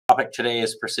Topic today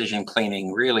is precision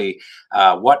cleaning, really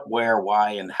what, where, why,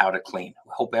 and how to clean.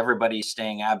 Hope everybody's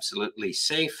staying absolutely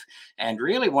safe. And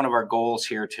really one of our goals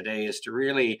here today is to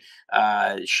really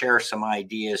share some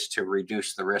ideas to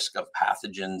reduce the risk of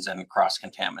pathogens and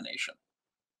cross-contamination.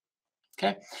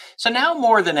 Okay, so now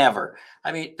more than ever,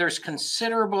 I mean, there's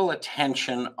considerable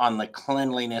attention on the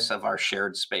cleanliness of our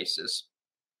shared spaces.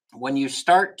 When you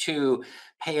start to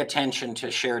pay attention to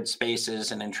shared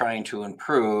spaces and in trying to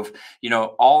improve,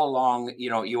 all along,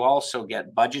 you also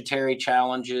get budgetary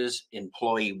challenges.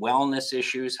 Employee wellness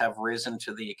issues have risen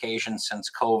to the occasion since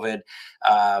COVID.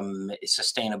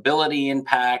 Sustainability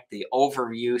impact, the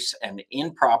overuse and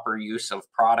improper use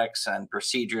of products and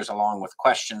procedures, along with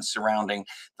questions surrounding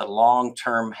the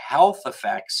long-term health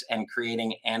effects and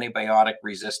creating antibiotic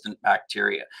resistant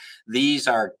bacteria. These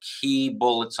are key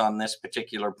bullets on this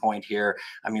particular point here.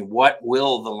 I mean, what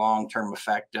will the long-term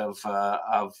effect of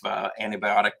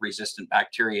antibiotic resistant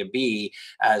bacteria be,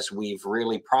 as we've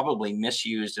really probably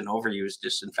misused and overused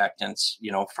disinfectants,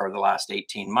 for the last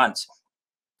 18 months?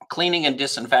 Cleaning and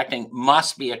disinfecting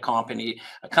must be accompanied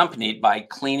by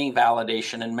cleaning,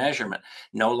 validation, and measurement.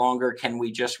 No longer can we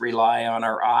just rely on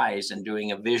our eyes and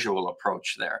doing a visual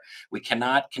approach there. We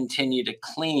cannot continue to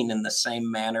clean in the same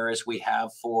manner as we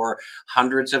have for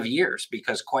hundreds of years,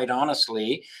 because quite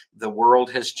honestly, the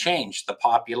world has changed. The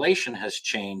population has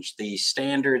changed. The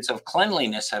standards of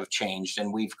cleanliness have changed,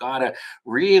 and we've got to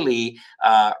really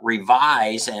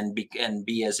revise and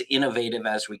be as innovative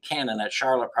as we can. And at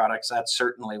Charlotte Products, that's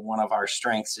certainly one of our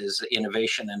strengths, is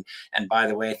innovation. And by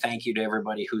the way, thank you to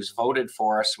everybody who's voted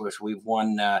for us. We've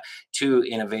won two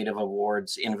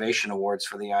innovation awards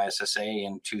for the ISSA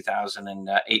in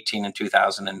 2018 and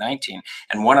 2019.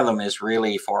 And one of them is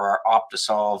really for our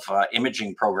OptiSolve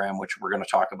imaging program, which we're going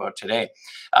to talk about today.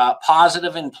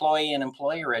 Positive employee and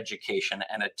employer education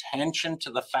and attention to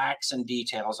the facts and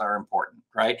details are important,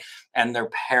 right? And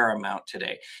they're paramount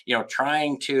today.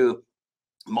 Trying to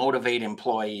motivate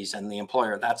employees and the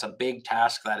employer, that's a big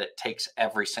task that it takes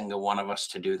every single one of us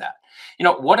to do that.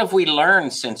 What have we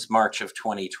learned since March of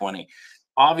 2020?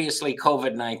 Obviously,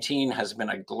 COVID-19 has been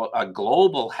a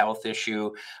global health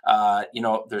issue.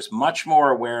 There's much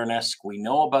more awareness. We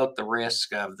know about the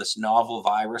risk of this novel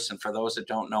virus. And for those that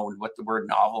don't know what the word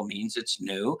novel means, it's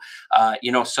new.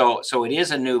 So it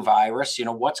is a new virus.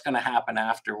 What's going to happen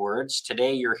afterwards?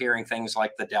 Today, you're hearing things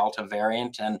like the Delta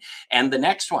variant and the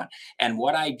next one. And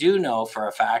what I do know for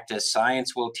a fact, as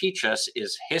science will teach us,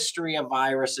 is history of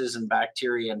viruses and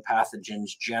bacteria and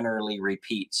pathogens generally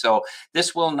repeat. So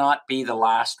this will not be the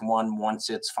last one.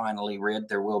 Once it's finally rid,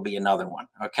 there will be another one.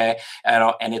 Okay.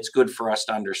 And it's good for us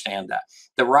to understand that.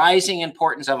 The rising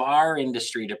importance of our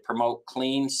industry to promote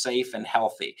clean, safe, and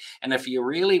healthy. And if you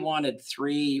really wanted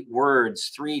three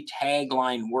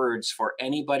tagline words for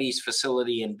anybody's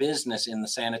facility and business in the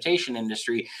sanitation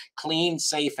industry, clean,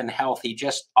 safe, and healthy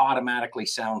just automatically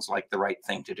sounds like the right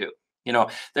thing to do.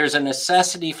 There's a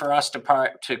necessity for us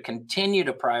to continue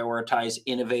to prioritize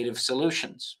innovative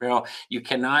solutions. You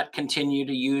cannot continue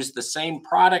to use the same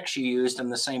products you used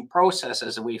and the same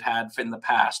processes that we've had in the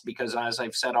past, because as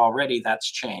I've said already, that's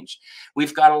changed.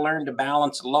 We've got to learn to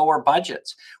balance lower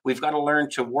budgets. We've got to learn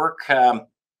to work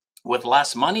with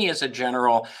less money as a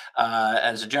general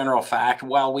fact,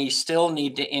 while we still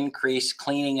need to increase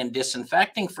cleaning and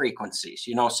disinfecting frequencies,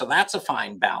 so that's a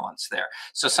fine balance there.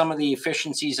 So some of the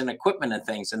efficiencies in equipment and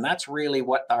things, and that's really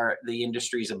what the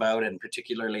industry is about, and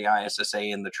particularly ISSA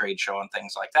and the trade show and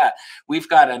things like that. We've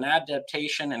got an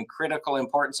adaptation and critical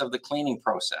importance of the cleaning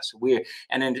process.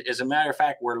 As a matter of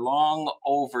fact, we're long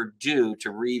overdue to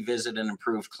revisit and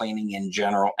improve cleaning in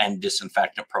general and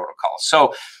disinfectant protocols.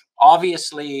 So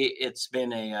obviously, it's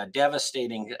been a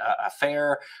devastating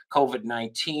affair,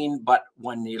 COVID-19, but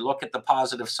when you look at the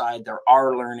positive side, there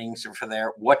are learnings for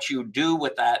there. What you do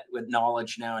with that, with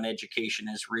knowledge now and education,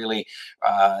 is really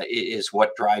is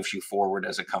what drives you forward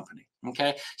as a company.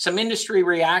 Okay, some industry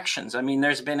reactions. I mean,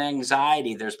 there's been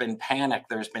anxiety, there's been panic,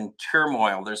 there's been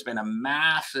turmoil, there's been a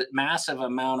massive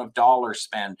amount of dollars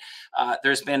spent.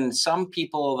 There's been some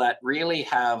people that really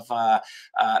have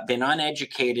been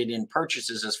uneducated in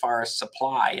purchases as far as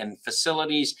supply, and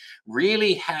facilities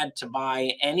really had to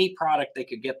buy any product they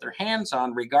could get their hands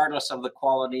on, regardless of the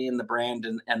quality and the brand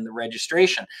and the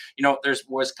registration. There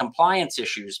was compliance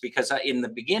issues, because in the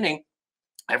beginning,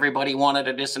 Everybody wanted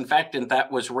a disinfectant that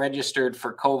was registered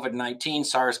for COVID-19,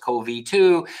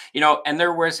 SARS-CoV-2, and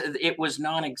it was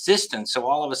non-existent. So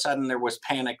all of a sudden there was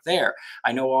panic there.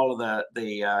 I know all of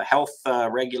the health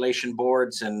regulation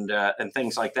boards and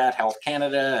things like that, Health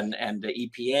Canada and the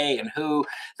EPA and WHO,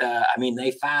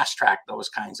 they fast track those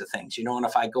kinds of things, and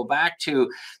if I go back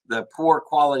to the poor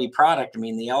quality product,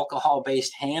 the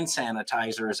alcohol-based hand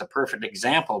sanitizer is a perfect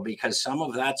example, because some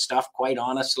of that stuff, quite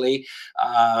honestly,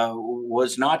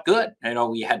 was not good.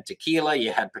 You had tequila,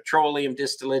 you had petroleum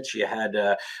distillates, you had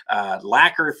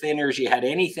lacquer thinners, you had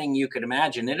anything you could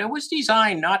imagine. And it was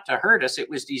designed not to hurt us, it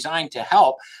was designed to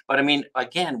help. But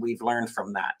again, we've learned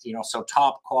from that. So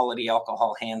top quality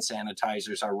alcohol hand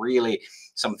sanitizers are really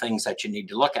some things that you need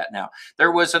to look at now.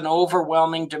 There was an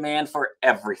overwhelming demand for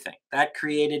everything. That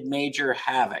created major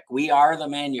havoc. We are the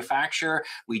manufacturer.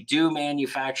 We do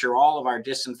manufacture all of our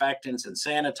disinfectants and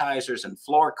sanitizers and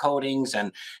floor coatings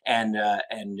and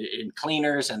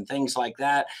cleaners and things like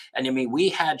that. And we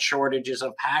had shortages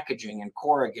of packaging and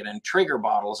corrugate and trigger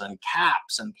bottles and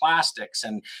caps and plastics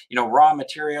and raw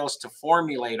materials to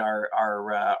formulate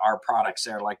our products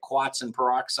there, like quartz and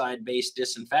peroxide based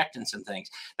disinfectants and things.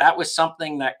 That was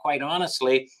something that, quite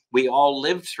honestly, we all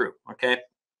lived through. Okay.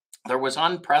 There was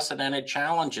unprecedented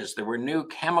challenges. There were new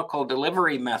chemical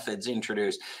delivery methods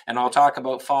introduced. And I'll talk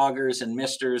about foggers and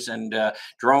misters and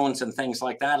drones and things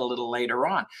like that a little later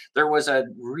on. There was a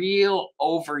real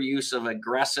overuse of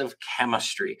aggressive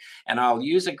chemistry. And I'll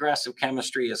use aggressive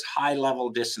chemistry as high-level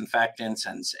disinfectants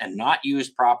and not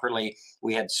used properly.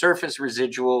 We had surface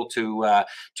residual to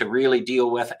really deal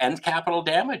with, and capital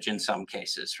damage in some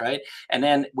cases, right? And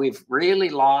then we've really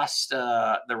lost,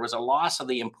 there was a loss of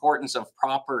the importance of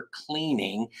proper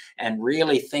cleaning and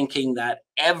really thinking that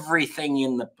everything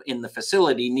in the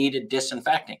facility needed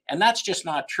disinfecting. And that's just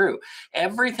not true.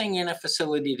 Everything in a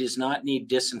facility does not need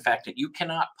disinfectant. You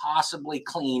cannot possibly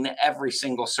clean every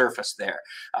single surface there.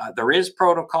 There is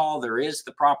protocol, there is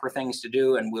the proper things to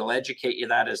do, and we'll educate you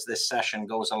that as this session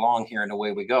goes along here, and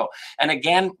away we go. And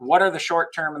again, what are the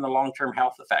short-term and the long-term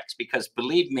health effects? Because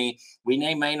believe me, we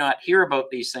may not hear about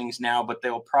these things now, but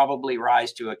they'll probably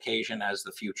rise to occasion as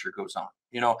the future goes on.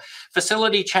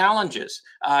 Facility challenges.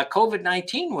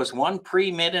 COVID-19 was one,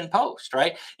 pre, mid, and post,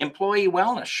 right? Employee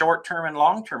wellness, short-term and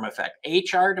long-term effect.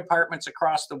 HR departments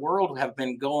across the world have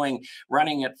been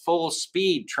running at full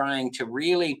speed, trying to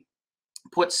really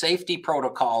put safety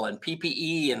protocol and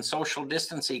PPE and social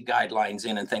distancing guidelines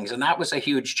in and things. And that was a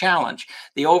huge challenge.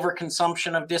 The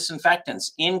overconsumption of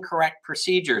disinfectants, incorrect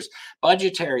procedures,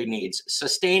 budgetary needs,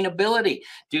 sustainability.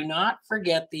 Do not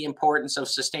forget the importance of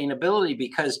sustainability,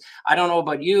 because I don't know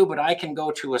about you, but I can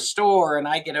go to a store and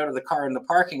I get out of the car in the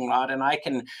parking lot and I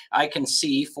can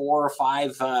see 4 or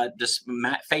 5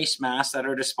 face masks that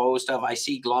are disposed of. I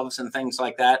see gloves and things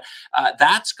like that.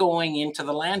 That's going into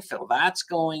the landfill. That's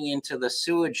going into the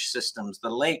sewage systems, the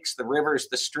lakes, the rivers,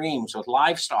 the streams with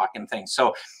livestock and things.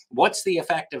 So what's the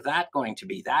effect of that going to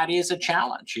be? That is a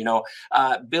challenge,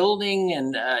 building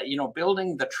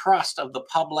the trust of the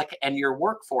public and your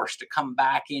workforce to come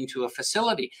back into a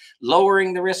facility,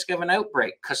 lowering the risk of an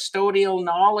outbreak, custodial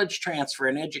knowledge transfer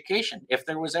and education. If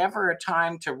there was ever a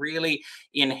time to really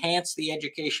enhance the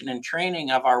education and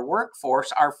training of our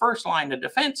workforce, our first line of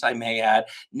defense, I may add,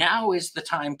 now is the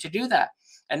time to do that.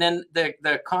 And then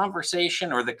the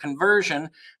conversation or the conversion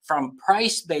from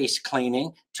price-based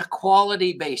cleaning to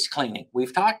quality-based cleaning.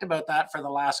 We've talked about that for the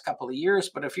last couple of years,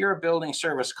 but if you're a building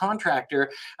service contractor,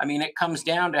 it comes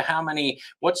down to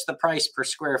what's the price per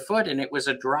square foot? And it was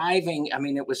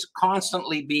it was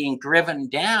constantly being driven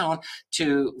down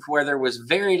to where there was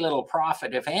very little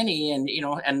profit, if any,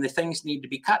 and the things need to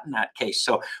be cut in that case.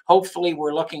 So hopefully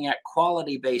we're looking at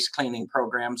quality-based cleaning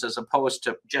programs as opposed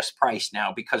to just price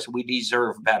now, because we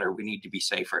deserve better. We need to be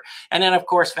safer. And then, of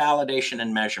course, validation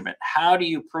and measurement. How do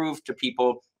you prove to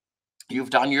people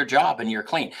you've done your job and you're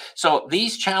clean? So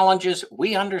these challenges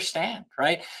we understand,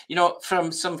 right?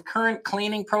 From some current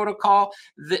cleaning protocol,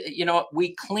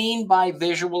 we clean by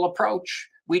visual approach.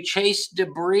 We chase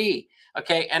debris.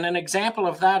 Okay, and an example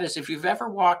of that is if you've ever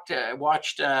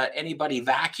watched anybody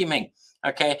vacuuming.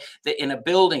 Okay, in a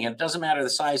building, it doesn't matter the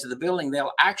size of the building,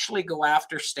 they'll actually go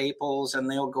after staples and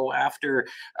they'll go after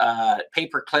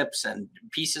paper clips and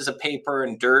pieces of paper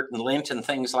and dirt and lint and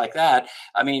things like that.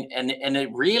 And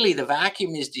the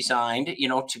vacuum is designed,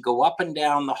 to go up and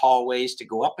down the hallways, to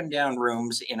go up and down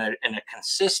rooms in a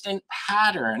consistent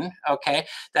pattern, okay,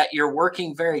 that you're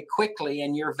working very quickly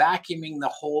and you're vacuuming the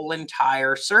whole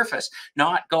entire surface,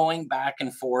 not going back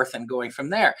and forth and going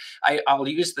from there. I'll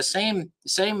use the same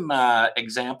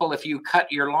example, if you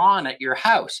cut your lawn at your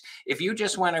house, if you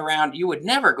just went around, you would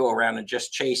never go around and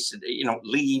just chase,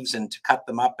 leaves and to cut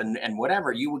them up and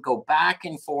whatever. You would go back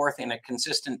and forth in a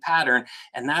consistent pattern,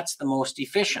 and that's the most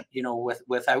efficient,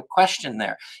 without question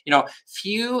there.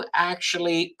 Few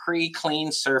actually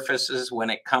pre-clean surfaces when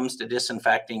it comes to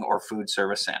disinfecting or food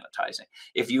service sanitizing.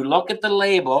 If you look at the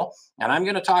label, and I'm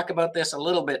going to talk about this a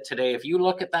little bit today, if you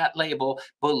look at that label,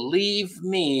 believe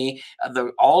me,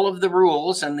 all of the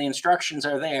rules and the instructions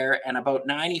are there, and about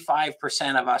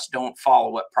 95% of us don't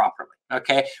follow it properly.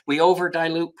 Okay, we over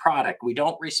dilute product. We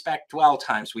don't respect dwell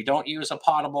times. We don't use a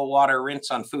potable water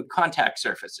rinse on food contact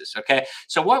surfaces. Okay,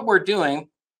 so what we're doing,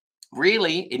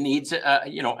 really, it needs,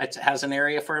 it has an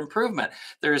area for improvement.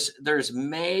 There's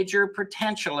major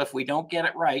potential, if we don't get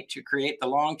it right, to create the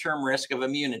long-term risk of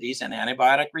immunities and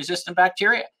antibiotic-resistant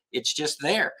bacteria. It's just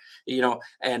there,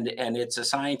 and it's a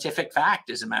scientific fact,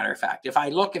 as a matter of fact.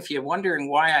 If you're wondering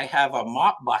why I have a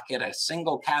mop bucket, a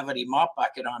single cavity mop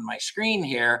bucket on my screen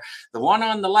here, the one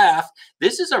on the left,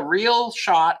 this is a real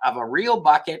shot of a real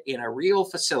bucket in a real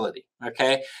facility.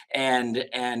 Okay, and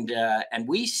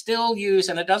we still use,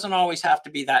 and it doesn't always have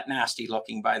to be that nasty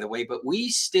looking, by the way, but we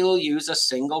still use a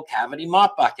single cavity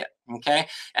mop bucket. Okay,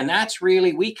 and that's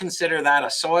really, we consider that a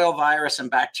soil virus and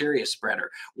bacteria spreader.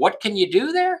 What can you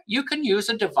do there? You can use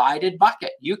a divided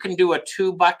bucket. You can do a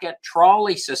 2-bucket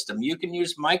trolley system. You can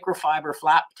use microfiber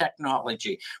flap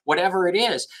technology, whatever it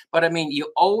is. But I mean,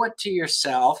 you owe it to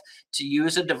yourself to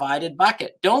use a divided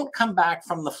bucket. Don't come back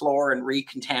from the floor and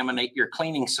recontaminate your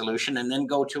cleaning solution and then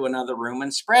go to another room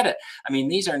and spread it. I mean,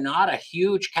 these are not a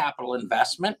huge capital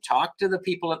investment. Talk to the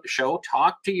people at the show,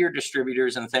 talk to your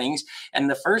distributors and things. And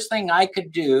the first thing I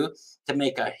could do to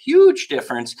make a huge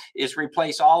difference is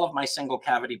replace all of my single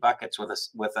cavity buckets with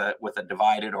a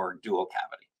divided or dual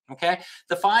cavity. Okay,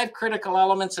 the 5 critical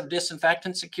elements of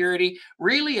disinfectant security,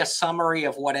 really a summary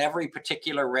of what every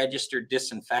particular registered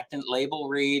disinfectant label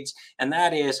reads, and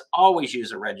that is always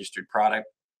use a registered product.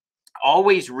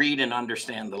 Always read and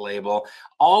understand the label.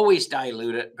 Always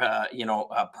dilute it,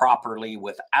 properly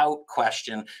without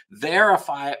question.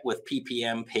 Verify it with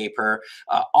PPM paper.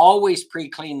 Always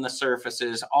pre-clean the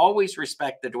surfaces. Always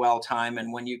respect the dwell time.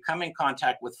 And when you come in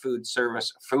contact with food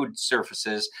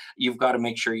surfaces, you've got to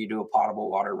make sure you do a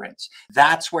potable water rinse.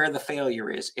 That's where the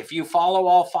failure is. If you follow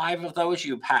all 5 of those,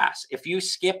 you pass. If you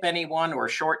skip anyone or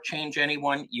shortchange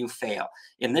anyone, you fail.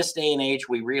 In this day and age,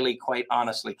 we really, quite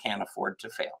honestly, can't afford to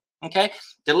fail. Okay,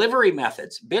 delivery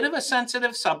methods, bit of a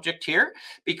sensitive subject here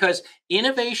because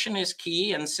innovation is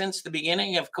key. And since the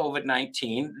beginning of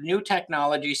COVID-19, new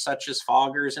technologies such as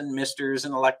foggers and misters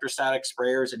and electrostatic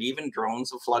sprayers and even drones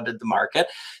have flooded the market.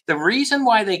 The reason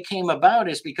why they came about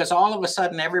is because all of a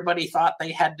sudden everybody thought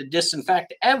they had to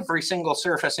disinfect every single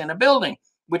surface in a building,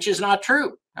 which is not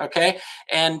true. Okay,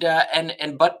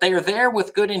 but they're there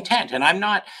with good intent, and I'm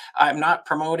not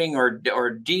promoting or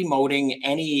demoting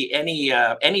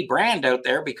any brand out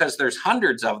there, because there's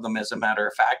hundreds of them, as a matter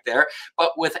of fact, there.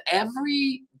 But with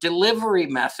every delivery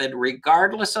method,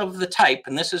 regardless of the type,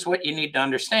 and this is what you need to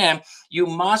understand, you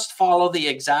must follow the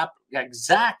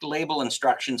exact label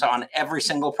instructions on every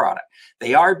single product.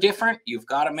 They are different. You've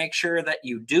got to make sure that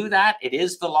you do that. It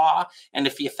is the law, and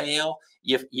if you fail,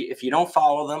 if you don't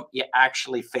follow them, you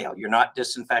actually fail. You're not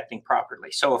disinfecting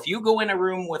properly. So if you go in a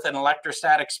room with an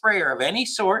electrostatic sprayer of any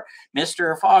sort,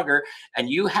 mister or fogger,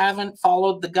 and you haven't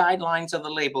followed the guidelines of the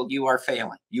label, you are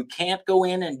failing. You can't go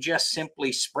in and just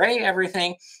simply spray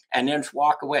everything and then just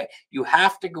walk away. You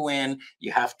have to go in,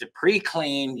 you have to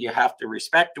pre-clean, you have to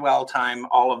respect dwell time,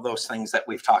 all of those things that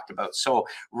we've talked about. So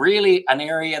really an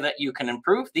area that you can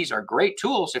improve. These are great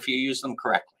tools if you use them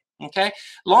correctly. Okay,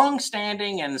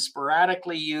 long-standing and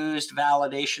sporadically used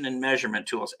validation and measurement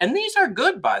tools. And these are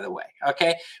good, by the way.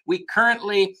 Okay, we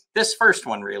currently, this first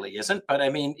one really isn't, but I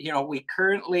mean, we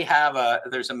currently have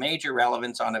there's a major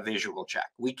relevance on a visual check.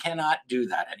 We cannot do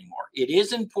that anymore. It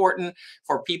is important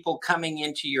for people coming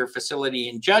into your facility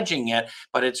and judging it,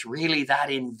 but it's really that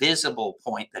invisible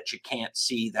point that you can't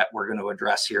see that we're going to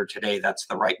address here today. That's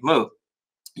the right move.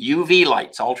 UV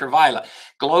lights, ultraviolet,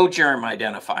 glow germ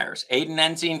identifiers,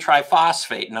 adenosine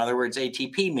triphosphate, in other words,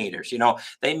 ATP meters,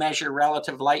 they measure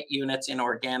relative light units in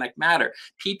organic matter.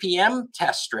 PPM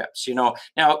test strips, now,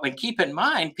 and keep in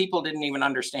mind, people didn't even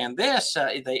understand this.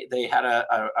 They had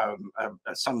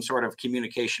some sort of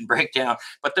communication breakdown,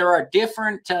 but there are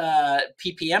different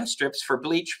PPM strips for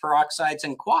bleach, peroxides,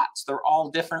 and quats. They're all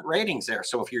different ratings there.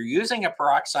 So if you're using a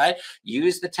peroxide,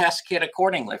 use the test kit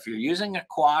accordingly. If you're using a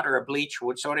quat or a bleach,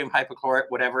 sodium hypochlorite,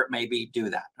 whatever it may be, do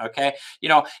that. Okay.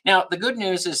 Now the good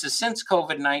news is that since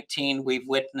COVID-19, we've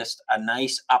witnessed a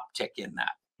nice uptick in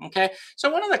that. Okay.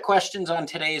 So one of the questions on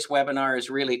today's webinar is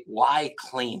really why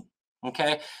clean?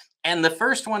 Okay. And the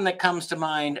first one that comes to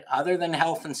mind, other than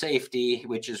health and safety,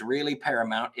 which is really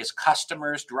paramount, is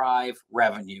customers drive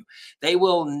revenue. They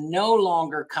will no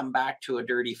longer come back to a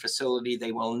dirty facility.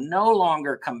 They will no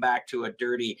longer come back to a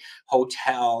dirty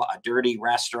hotel, a dirty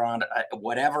restaurant,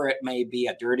 whatever it may be,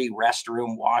 a dirty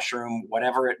restroom, washroom,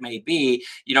 whatever it may be.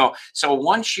 So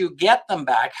once you get them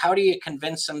back, how do you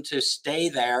convince them to stay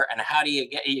there, and how do you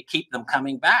keep them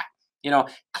coming back?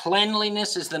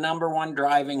 Cleanliness is the #1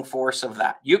 driving force of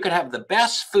that. You could have the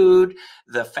best food,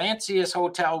 the fanciest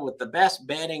hotel with the best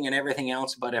bedding and everything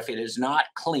else, but if it is not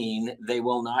clean, they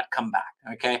will not come back.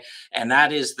 Okay. And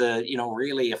that is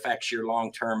really affects your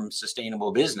long-term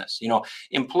sustainable business.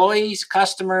 Employees,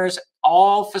 customers,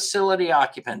 all facility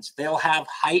occupants, they'll have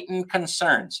heightened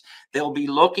concerns. They'll be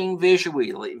looking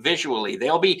visually. I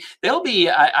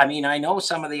know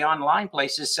some of the online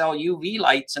places sell UV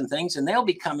lights and things, and they'll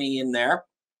be coming in there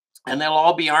and they'll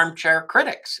all be armchair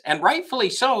critics, and rightfully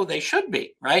so. They should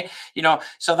be, right?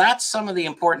 So that's some of the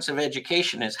importance of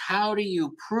education, is how do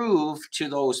you prove to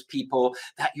those people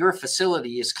that your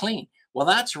facility is clean? Well,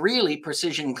 that's really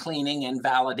precision cleaning, and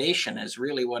validation is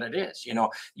really what it is.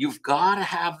 You've got to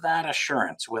have that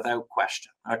assurance without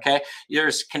question. Okay.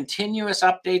 There's continuous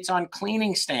updates on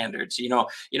cleaning standards.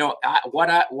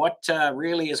 What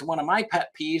really is one of my pet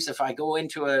peeves, if I go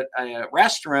into a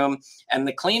restroom and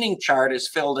the cleaning chart is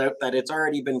filled out that it's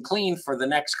already been cleaned for the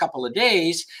next couple of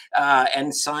days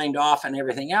and signed off and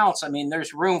everything else. I mean,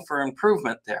 there's room for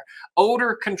improvement there.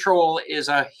 Odor control is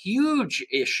a huge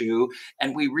issue,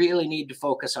 and we really need to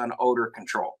focus on odor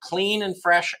control. Clean and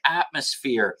fresh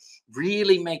atmosphere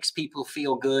really makes people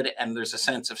feel good, and there's a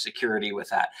sense of security with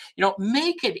that.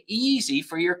 Make it easy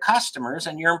for your customers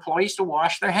and your employees to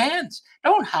wash their hands.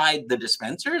 Don't hide the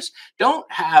dispensers. Don't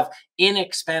have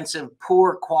inexpensive,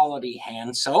 poor quality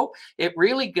hand soap. It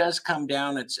really does come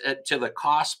down to the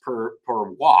cost per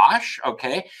wash,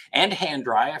 okay, and hand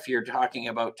dry if you're talking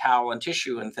about towel and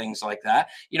tissue and things like that,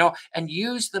 and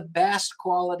use the best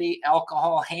quality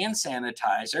alcohol hand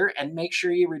sanitizer, and make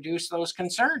sure you reduce those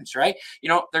concerns, right?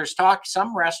 There's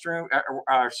some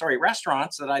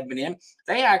restaurants that I've been in,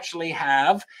 they actually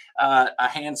have a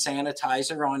hand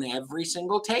sanitizer on every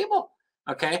single table.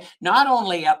 Okay. Not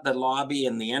only at the lobby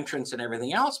and the entrance and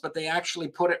everything else, but they actually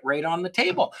put it right on the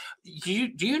table. Do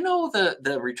you know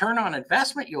the return on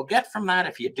investment you'll get from that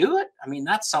if you do it? I mean,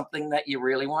 that's something that you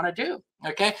really want to do.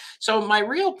 Okay. So my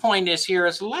real point is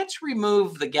let's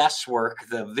remove the guesswork,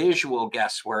 the visual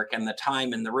guesswork, and the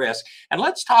time and the risk. And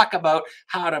let's talk about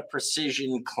how to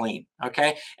precision clean.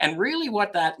 Okay. And really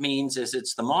what that means is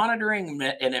it's the monitoring,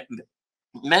 and it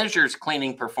measures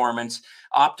cleaning performance,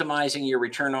 optimizing your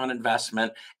return on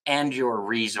investment and your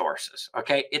resources.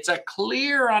 Okay. It's a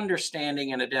clear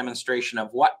understanding and a demonstration of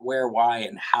what, where, why,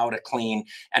 and how to clean.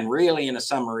 And really, in a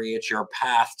summary, it's your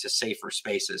path to safer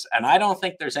spaces. And I don't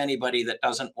think there's anybody that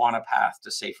doesn't want a path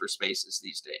to safer spaces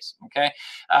these days. Okay.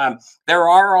 There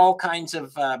are all kinds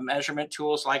of measurement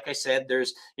tools. Like I said,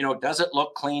 there's, does it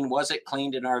look clean? Was it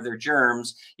cleaned? And are there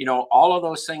germs? All of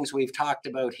those things we've talked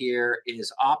about here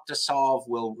is OptiSolve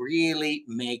will really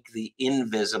make the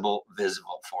invisible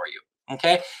visible for you.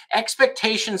 Okay.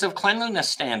 Expectations of cleanliness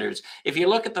standards. If you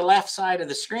look at the left side of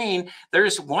the screen,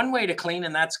 there's one way to clean,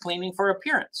 and that's cleaning for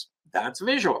appearance. That's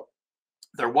visual.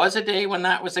 There was a day when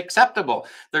that was acceptable.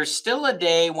 There's still a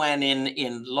day when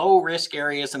in low risk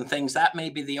areas and things, that may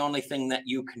be the only thing that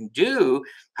you can do.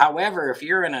 However, if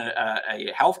you're in a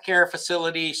healthcare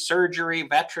facility, surgery,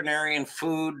 veterinarian,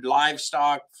 food,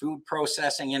 livestock, food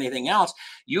processing, anything else,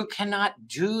 you cannot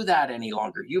do that any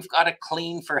longer. You've got to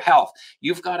clean for health.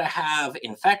 You've got to have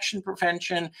infection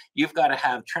prevention. You've got to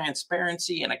have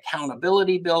transparency and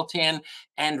accountability built in.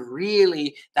 And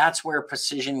really, that's where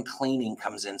precision cleaning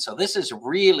comes in. So this is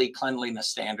really cleanliness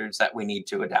standards that we need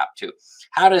to adapt to.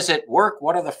 How does it work?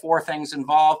 What are the 4 things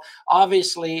involved?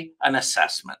 Obviously, an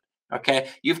assessment. Okay,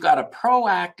 you've got to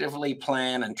proactively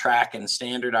plan and track and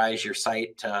standardize your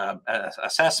site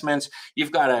assessments.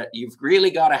 You've really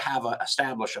got to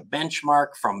establish a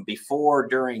benchmark from before,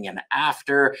 during, and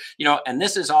after. And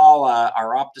this is all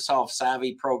our OptiSolve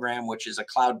Savvy program, which is a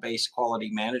cloud-based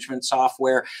quality management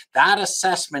software. That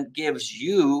assessment gives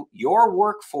you, your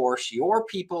workforce, your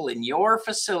people in your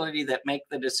facility that make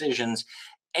the decisions,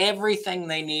 everything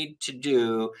they need to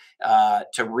do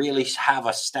to really have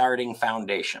a starting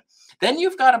foundation. Then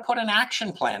you've got to put an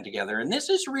action plan together. And this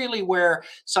is really where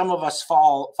some of us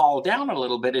fall down a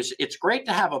little bit. Is it's great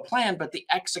to have a plan, but the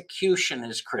execution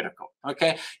is critical.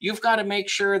 Okay. You've got to make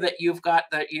sure that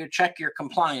you check your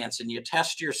compliance and you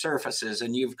test your surfaces,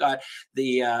 and you've got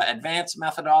the advanced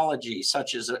methodology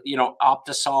such as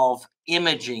OptiSolve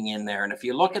imaging in there. And if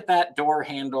you look at that door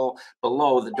handle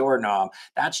below the doorknob,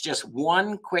 that's just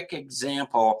one quick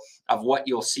example of what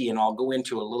you'll see. And I'll go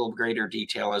into a little greater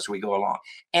detail as we go along.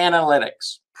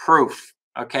 Analytics, proof.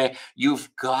 Okay, you've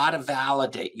got to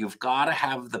validate. You've got to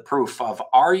have the proof of,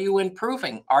 are you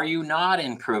improving? Are you not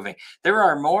improving? There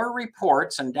are more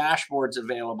reports and dashboards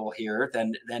available here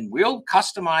than we'll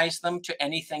customize them to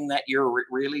anything that you're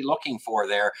really looking for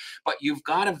there. But you've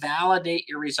got to validate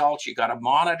your results. You've got to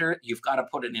monitor it. You've got to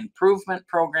put an improvement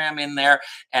program in there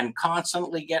and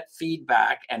constantly get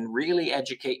feedback and really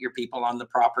educate your people on the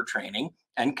proper training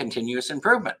and continuous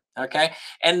improvement. Okay,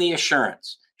 and the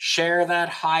assurance. Share that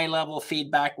high-level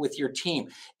feedback with your team.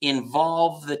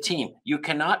 Involve the team. You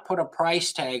cannot put a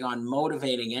price tag on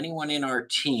motivating anyone in our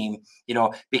team,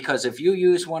 because if you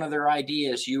use one of their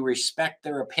ideas, you respect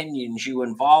their opinions, you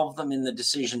involve them in the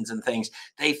decisions and things,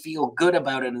 they feel good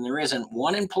about it. And there isn't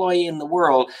one employee in the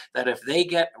world that if they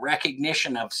get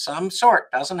recognition of some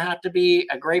sort, doesn't have to be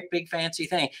a great big fancy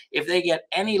thing, if they get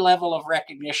any level of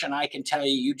recognition, I can tell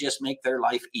you, you just make their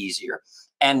life easier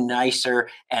and nicer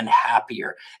and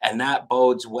happier. And that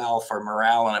bodes well for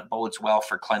morale, and it bodes well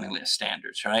for cleanliness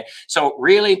standards, right? So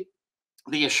really,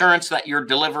 the assurance that you're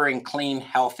delivering clean,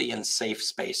 healthy, and safe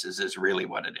spaces is really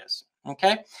what it is.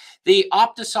 Okay. The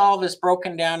OptiSolve is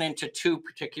broken down into two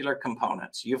particular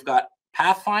components. You've got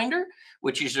Pathfinder,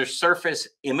 which is your surface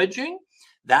imaging.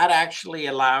 That actually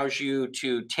allows you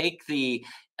to take the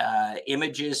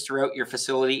images throughout your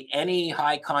facility, any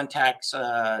high contact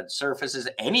surfaces,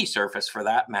 any surface for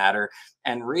that matter,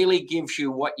 and really gives you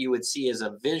what you would see as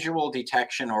a visual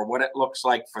detection, or what it looks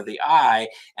like for the eye.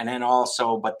 And then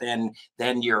also, but then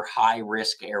your high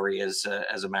risk areas,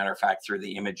 as a matter of fact, through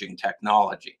the imaging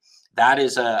technology. That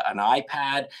is an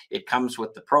iPad. It comes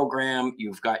with the program.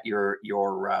 You've got your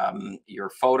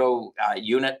photo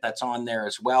unit that's on there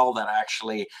as well, that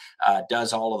actually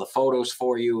does all of the photos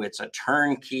for you. It's a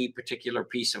turnkey particular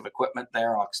piece of equipment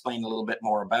there. I'll explain a little bit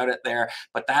more about it there,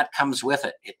 but that comes with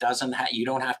it. It doesn't you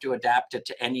don't have to adapt it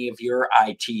to any of your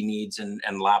IT needs and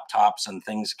laptops and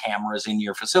things, cameras in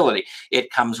your facility. It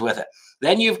comes with it.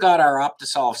 Then you've got our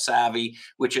OptiSolve Savvy,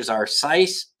 which is our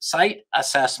site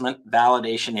assessment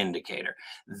validation indicator.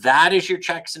 That is your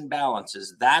checks and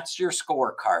balances. That's your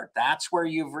scorecard. That's where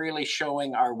you've really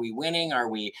showing, are we winning? Are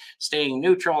we staying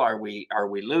neutral? Are we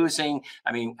losing?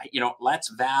 I mean, let's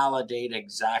validate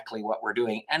exactly what we're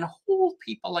doing and hold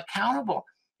people accountable,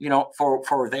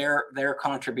 for their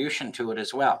contribution to it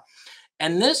as well.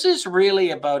 And this is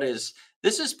really about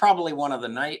this is probably one of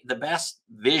the best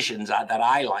visions that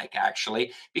I like,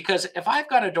 actually, because if I've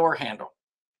got a door handle,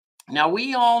 now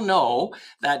we all know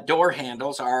that door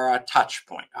handles are a touch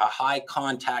point, a high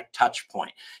contact touch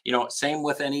point, same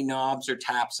with any knobs or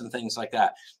taps and things like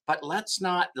that. But let's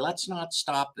not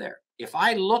stop there. If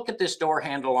I look at this door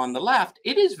handle on the left,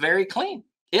 it is very clean.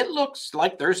 It looks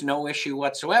like there's no issue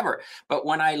whatsoever. But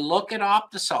when I look at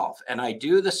OptiSolve and I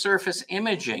do the surface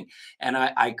imaging and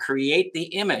I create the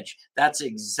image, that's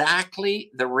exactly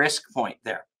the risk point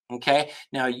there. Okay,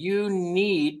 now you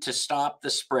need to stop the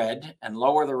spread and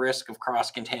lower the risk of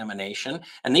cross-contamination.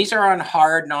 And these are on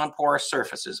hard, non-porous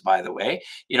surfaces, by the way,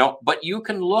 but you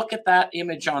can look at that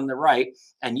image on the right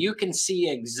and you can see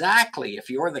exactly, if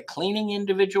you're the cleaning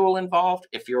individual involved,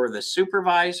 if you're the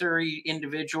supervisory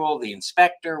individual, the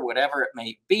inspector, whatever it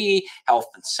may be, health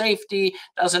and safety,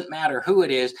 doesn't matter who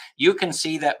it is, you can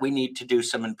see that we need to do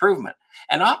some improvement.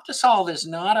 And OptiSolve is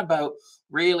not about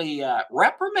really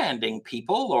reprimanding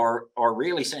people or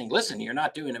really saying, listen, you're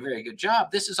not doing a very good job.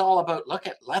 This is all about,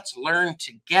 let's learn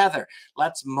together.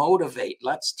 Let's motivate.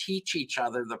 Let's teach each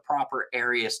other the proper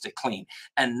areas to clean.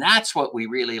 And that's what we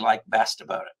really like best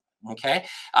about it. Okay.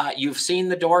 You've seen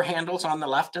the door handles on the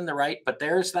left and the right, but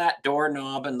there's that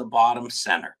doorknob in the bottom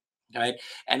center. Right.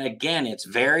 And again, it's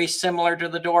very similar to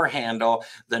the door handle.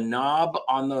 The knob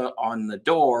on the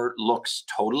door looks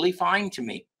totally fine to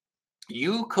me.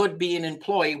 You could be an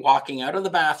employee walking out of the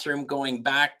bathroom, going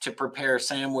back to prepare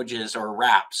sandwiches or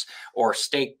wraps or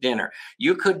steak dinner.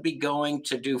 You could be going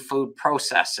to do food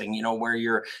processing, where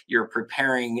you're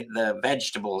preparing the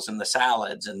vegetables and the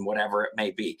salads and whatever it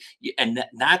may be. And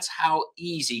that's how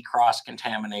easy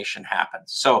cross-contamination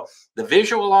happens. So the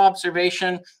visual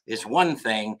observation is one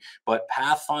thing, but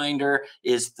Pathfinder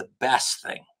is the best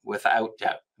thing. without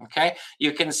doubt. Okay,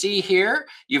 you can see here,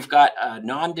 you've got a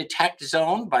non-detect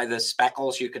zone by the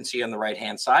speckles you can see on the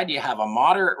right-hand side. You have a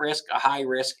moderate risk, a high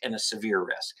risk, and a severe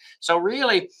risk. So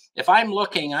really, if I'm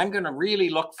looking, I'm going to really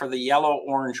look for the yellow,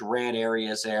 orange, red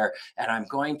areas there, and I'm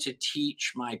going to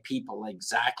teach my people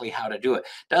exactly how to do it.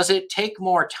 Does it take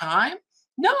more time?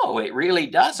 No, it really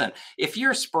doesn't. If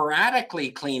you're sporadically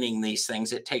cleaning these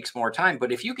things, it takes more time.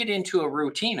 But if you get into a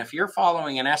routine, if you're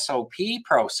following an SOP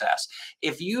process,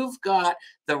 if you've got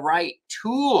the right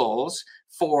tools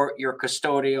for your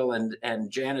custodial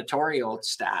and janitorial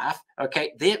staff,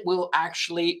 okay, that will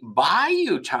actually buy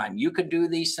you time. You can do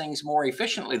these things more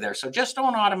efficiently there. So just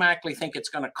don't automatically think it's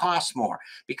going to cost more,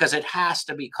 because it has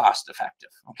to be cost effective.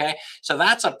 Okay, so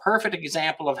that's a perfect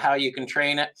example of how you can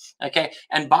train it. Okay,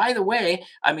 and by the way,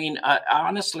 I mean,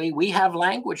 honestly, we have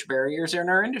language barriers in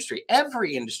our industry.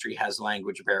 Every industry has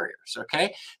language barriers.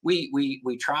 Okay,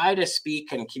 we try to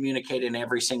speak and communicate in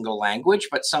every single language,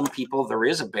 but some people, there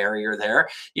is a barrier there.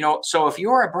 You know, so if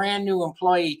you're a brand new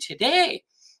employee today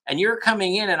and you're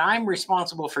coming in and I'm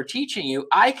responsible for teaching you,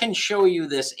 I can show you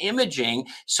this imaging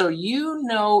so you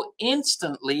know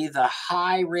instantly the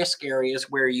high risk areas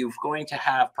where you're going to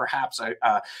have perhaps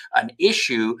an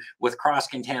issue with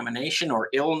cross-contamination or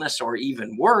illness, or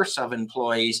even worse, of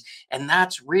employees. And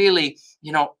that's really,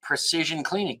 you know, precision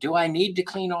cleaning. Do I need to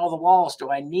clean all the walls?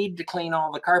 Do I need to clean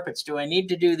all the carpets? Do I need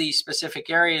to do these specific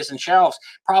areas and shelves?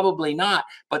 Probably not.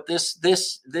 But this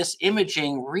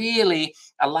imaging really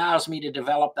allows me to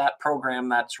develop that program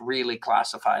that's really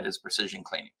classified as precision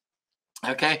cleaning.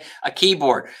 Okay, a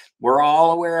keyboard. We're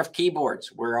all aware of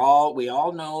keyboards. We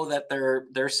all know that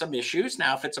there's some issues.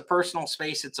 Now, if it's a personal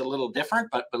space, it's a little different,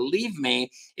 but believe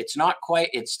me, it's not quite,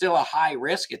 it's still a high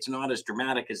risk. It's not as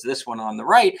dramatic as this one on the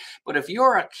right. But if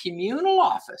you're a communal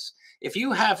office, if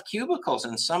you have cubicles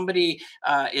and somebody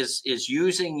is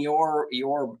using your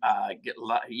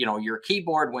you know, your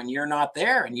keyboard when you're not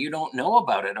there and you don't know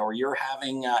about it, or you're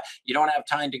having you don't have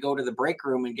time to go to the break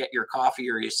room and get your coffee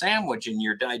or your sandwich and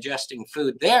you're digesting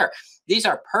food there. These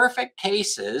are perfect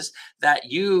cases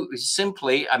that you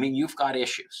simply, I mean, you've got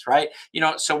issues, right? You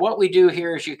know, so what we do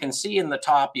here is, you can see in the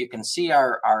top, you can see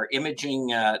our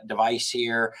imaging device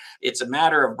here. It's a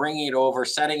matter of bringing it over,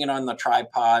 setting it on the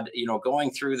tripod, you know,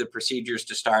 going through the procedures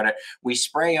to start it. We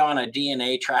spray on a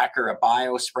DNA tracker, a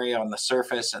bio spray on the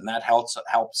surface, and that helps.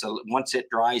 Once it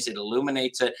dries, it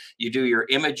illuminates it. You do your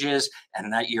images,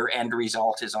 and that your end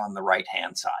result is on the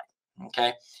right-hand side.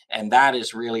 Okay, and that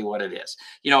is really what it is.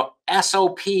 You know,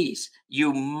 SOPs,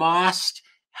 you must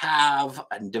have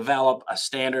and develop a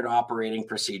standard operating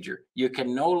procedure. You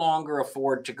can no longer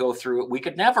afford to go through it. We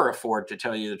could never afford, to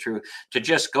tell you the truth, to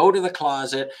just go to the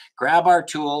closet, grab our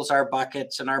tools, our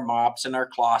buckets and our mops and our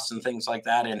cloths and things like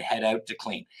that, and head out to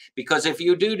clean. Because if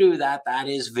you do that, that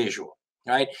is visual.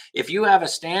 Right? If you have a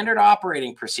standard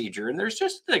operating procedure, and there's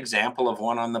just an example of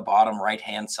one on the bottom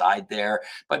right-hand side there,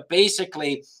 but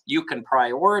basically you can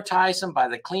prioritize them by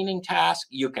the cleaning task.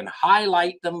 You can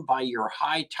highlight them by your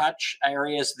high touch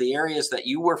areas, the areas that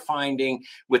you were finding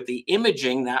with the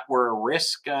imaging that were a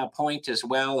risk point as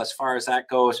well, as far as that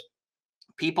goes.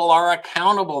 People are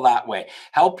accountable that way.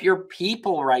 Help your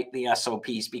people write the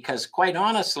SOPs, because quite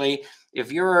honestly, if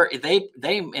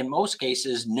they in most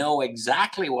cases know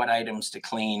exactly what items to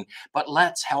clean, but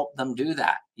let's help them do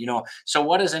that. You know, so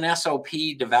what does an SOP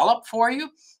develop for you?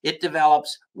 It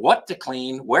develops what to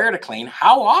clean, where to clean,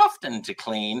 how often to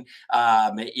clean,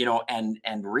 you know, and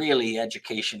really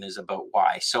education is about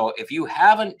why. So if you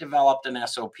haven't developed an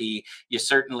SOP, you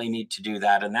certainly need to do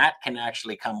that. And that can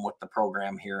actually come with the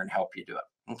program here and help you do it.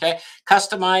 Okay,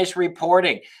 customized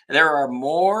reporting. There are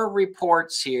more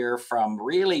reports here, from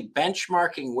really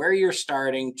benchmarking where you're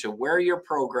starting to where you're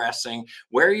progressing,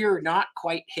 where you're not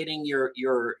quite hitting your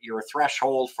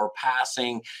threshold for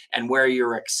passing, and where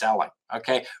you're excelling.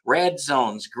 Okay, red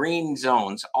zones, green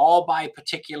zones, all by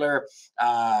particular,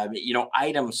 you know,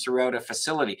 items throughout a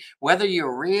facility, whether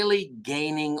you're really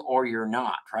gaining or you're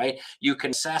not, right? You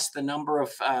can assess the number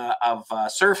of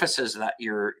surfaces that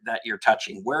you're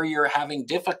touching, where you're having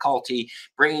difficulty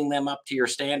bringing them up to your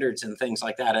standards and things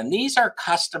like that. And these are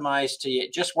customized to you.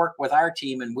 Just work with our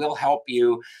team and we'll help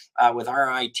you with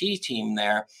our IT team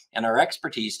there and our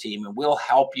expertise team, and we'll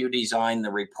help you design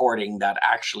the reporting that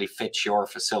actually fits your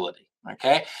facility.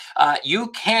 Okay, you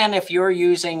can, if you're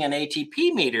using an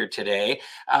ATP meter today,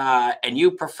 and you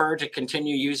prefer to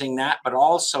continue using that, but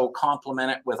also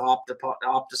complement it with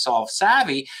OptiSolve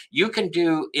Savvy, you can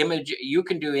do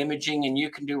imaging, and you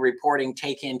can do reporting,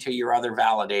 take into your other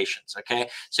validations. Okay,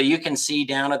 so you can see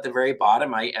down at the very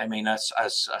bottom, I mean, a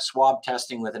swab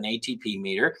testing with an ATP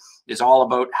meter is all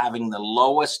about having the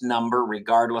lowest number,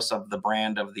 regardless of the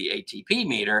brand of the ATP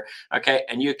meter. Okay,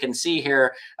 and you can see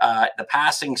here the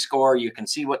passing score. You can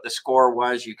see what the score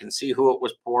was. You can see who it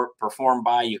was performed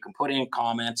by. You can put in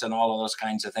comments and all of those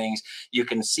kinds of things. You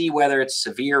can see whether it's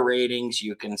severe ratings.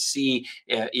 You can see,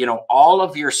 you know, all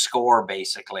of your score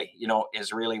basically, you know,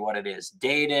 is really what it is.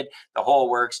 Dated, the whole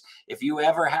works. If you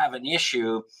ever have an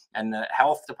issue and the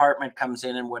health department comes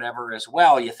in and whatever as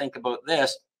well, you think about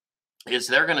this, is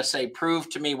they're going to say, prove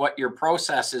to me what your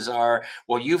processes are.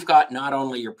 Well, you've got not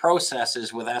only your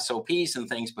processes with SOPs and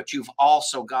things, but you've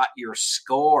also got your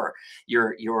score,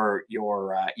 your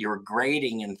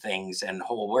grading and things and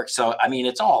whole work. So, I mean,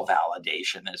 it's all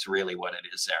validation is really what it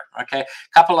is there. Okay.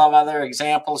 A couple of other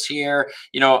examples here,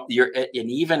 you know, and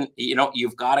even, you know,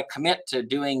 you've got to commit to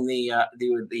doing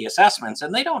the assessments,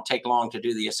 and they don't take long to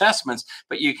do the assessments,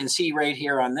 but you can see right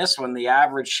here on this one, the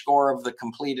average score of the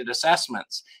completed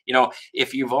assessments. You know,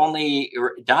 if you've only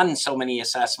done so many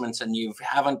assessments and you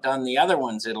haven't done the other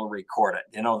ones, it'll record it,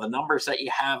 you know, the numbers that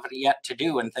you have yet to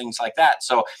do and things like that.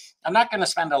 So I'm not going to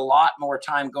spend a lot more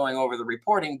time going over the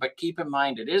reporting, but keep in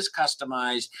mind it is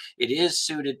customized, it is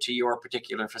suited to your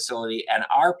particular facility, and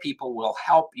our people will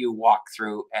help you walk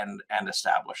through and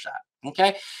establish that.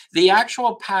 Okay, the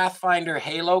actual Pathfinder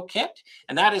Halo kit,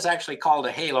 and that is actually called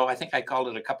a Halo. I think I called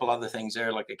it a couple other things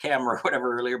there, like a camera or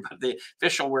whatever earlier, but the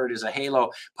official word is a Halo.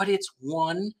 But it's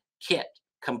one kit,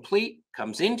 complete,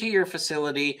 comes into your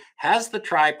facility, has the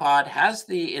tripod, has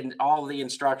all the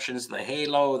instructions, the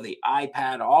Halo, the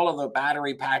iPad, all of the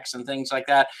battery packs and things like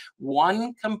that.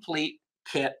 One complete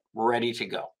kit ready to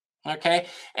go. Okay.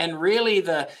 And really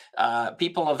the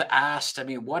people have asked, I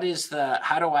mean,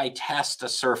 how do I test a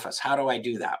surface? How do I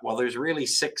do that? Well, there's really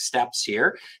 6 steps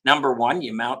here. Number 1,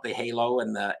 you mount the Halo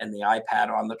and the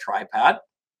iPad on the tripod.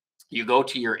 You go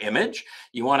to your image.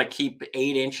 You want to keep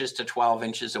 8 inches to 12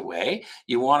 inches away.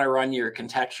 You want to run your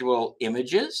contextual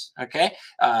images. Okay.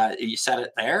 You set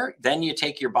it there. Then you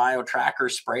take your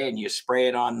BioTracker spray and you spray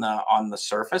it on the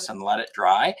surface and let it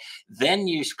dry. Then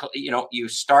you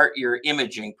start your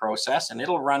imaging process, and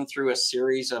it'll run through a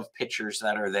series of pictures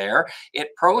that are there.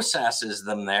 It processes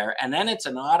them there, and then it's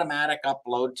an automatic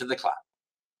upload to the cloud.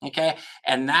 Okay.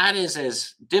 And that is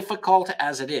as difficult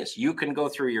as it is. You can go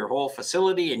through your whole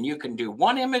facility and you can do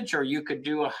 1 image, or you could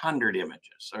do 100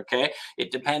 images. Okay.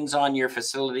 It depends on your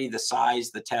facility, the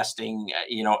size, the testing,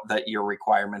 you know, your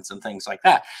requirements and things like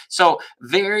that. So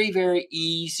very, very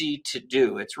easy to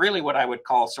do. It's really what I would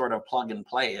call sort of plug and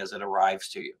play as it arrives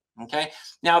to you. Okay.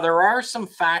 Now there are some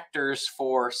factors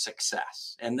for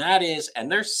success, and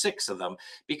there's 6 of them,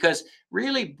 because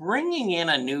really bringing in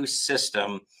a new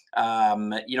system,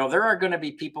 you know, there are going to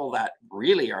be people that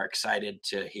really are excited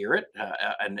to hear it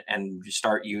and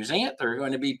start using it. There are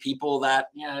going to be people that,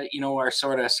 you know, are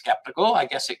sort of skeptical, I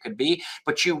guess it could be,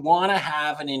 but you want to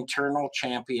have an internal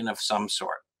champion of some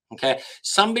sort. Okay.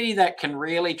 Somebody that can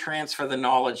really transfer the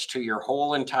knowledge to your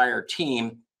whole entire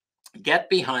team. Get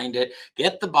behind it,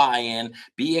 get the buy-in,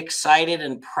 be excited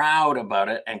and proud about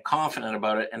it and confident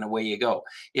about it, and away you go.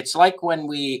 It's like when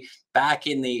back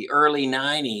in the early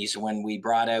 90s, when we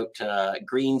brought out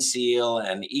Green Seal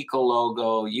and Eco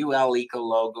Logo, UL Eco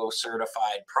Logo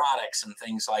certified products and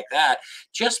things like that.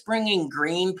 Just bringing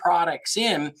green products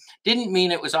in didn't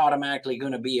mean it was automatically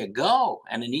going to be a go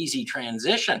and an easy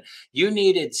transition. You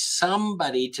needed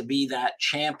somebody to be that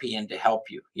champion to help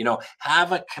you. You know,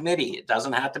 have a committee. It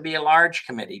doesn't have to be a large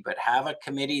committee, but have a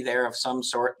committee there of some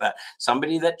sort, that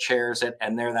somebody that chairs it,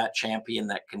 and they're that champion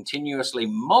that continuously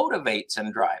motivates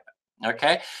and drives it.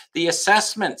 Okay. The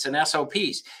assessments and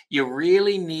SOPs, you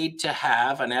really need to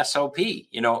have an SOP,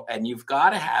 you know, and you've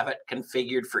got to have it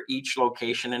configured for each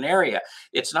location and area.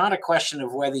 It's not a question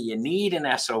of whether you need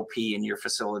an SOP in your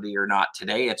facility or not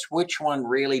today. It's which one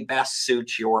really best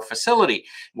suits your facility.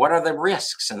 What are the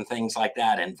risks and things like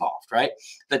that involved, right?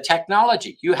 The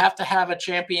technology, you have to have a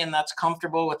champion that's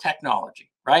comfortable with technology.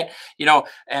 right?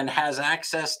 And has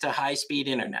access to high-speed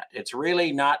internet. It's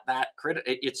really not that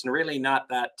it's really not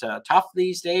that tough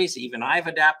these days. Even I've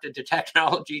adapted to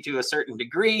technology to a certain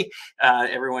degree.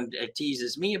 Everyone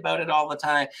teases me about it all the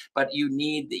time, but you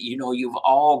need that. You've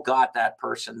all got that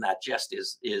person that just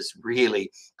is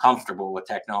really comfortable with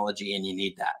technology, and you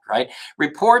need that, right?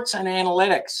 Reports and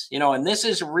analytics, and this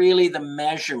is really the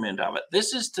measurement of it.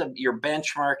 This is your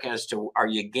benchmark as to, are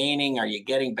you gaining, are you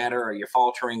getting better, are you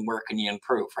faltering, where can you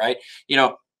improve, right? you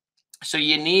know so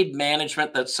you need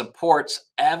management that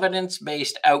supports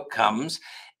evidence-based outcomes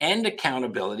and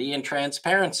accountability and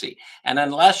transparency. And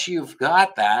unless you've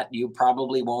got that, you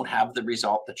probably won't have the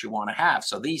result that you want to have.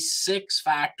 So these 6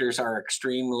 factors are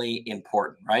extremely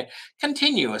important, right?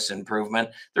 Continuous improvement.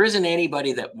 There isn't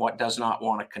anybody that does not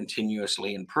want to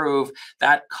continuously improve.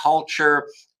 That culture,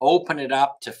 open it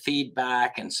up to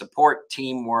feedback and support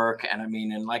teamwork.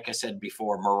 And like I said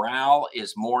before, morale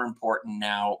is more important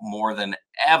now, more than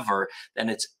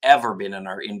it's ever been in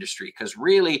our industry, because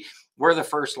really we're the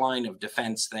first line of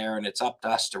defense there, and it's up to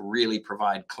us to really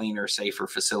provide cleaner, safer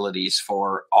facilities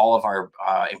for all of our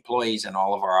employees and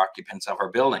all of our occupants of our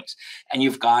buildings. And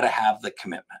you've got to have the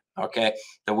commitment, okay?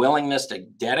 The willingness to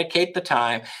dedicate the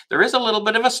time. There is a little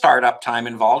bit of a startup time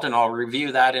involved, and I'll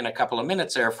review that in a couple of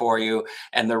minutes there for you,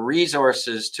 and the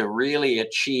resources to really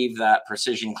achieve that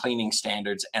precision cleaning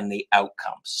standards and the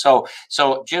outcomes. So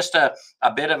just a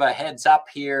bit of a heads up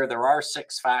here. There are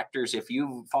 6 factors. If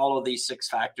you follow these 6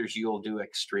 factors, you'll do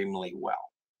extremely well.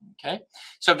 Okay,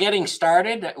 so getting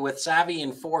started with Savvy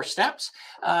in 4 steps.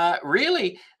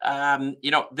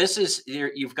 This is,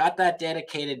 you've got that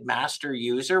dedicated master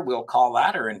user, we'll call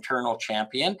that, or internal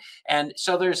champion. And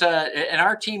so and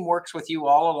our team works with you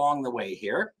all along the way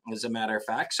here, as a matter of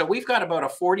fact. So we've got about a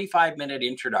 45-minute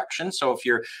introduction. So if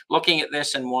you're looking at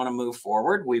this and want to move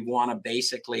forward, we want to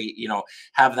basically,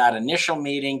 have that initial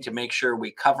meeting to make sure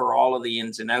we cover all of the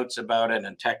ins and outs about it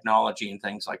and technology and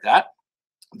things like that.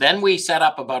 Then we set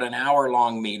up about an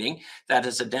hour-long meeting that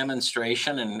is a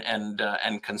demonstration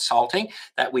and consulting,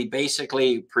 that we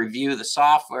basically preview the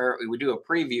software. We do a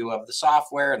preview of the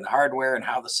software and the hardware and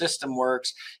how the system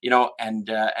works, and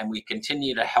we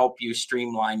continue to help you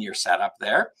streamline your setup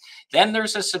there. Then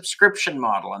there's a subscription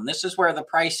model, and this is where the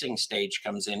pricing stage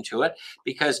comes into it,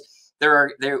 because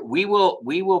we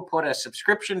will put a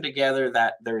subscription together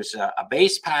that there's a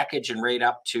base package and right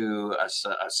up to a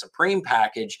supreme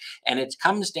package. And it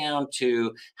comes down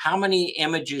to, how many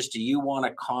images do you want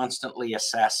to constantly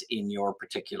assess in your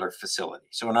particular facility?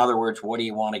 So in other words, what do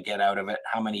you want to get out of it?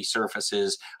 How many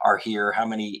surfaces are here? How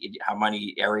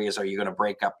many areas are you going to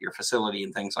break up your facility,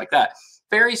 and things like that?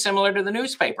 Very similar to the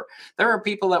newspaper. There are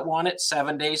people that want it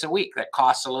 7 days a week. That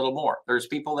costs a little more. There's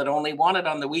people that only want it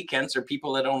on the weekends, or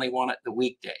people that only want it the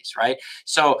weekdays, right?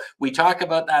 So we talk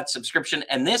about that subscription,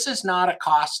 and this is not a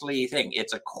costly thing.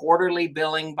 It's a quarterly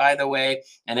billing, by the way,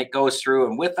 and it goes through.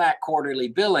 And with that quarterly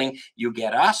billing, you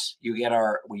get us, you get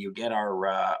our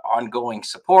ongoing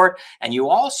support, and you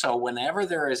also, whenever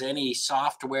there is any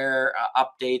software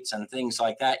updates and things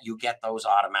like that, you get those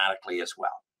automatically as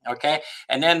well. Okay.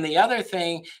 And then the other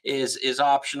thing is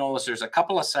optional. Is there's a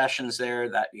couple of sessions there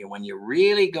that, when you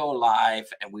really go live,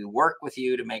 and we work with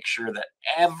you to make sure that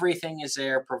everything is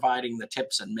there, providing the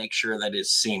tips and make sure that it's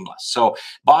seamless. So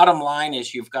bottom line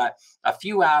is, you've got a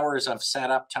few hours of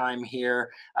setup time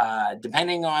here,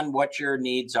 depending on what your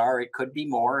needs are. It could be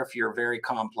more if you're very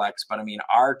complex, but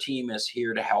our team is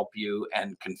here to help you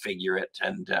and configure it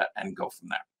and go from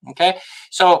there. Okay.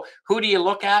 So who do you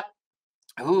look at?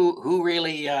 Who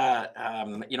really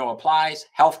applies?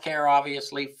 Healthcare,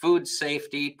 obviously, food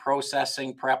safety,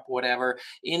 processing, prep, whatever,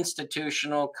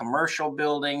 institutional, commercial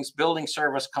buildings, building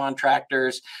service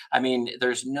contractors.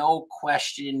 There's no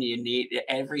question, you need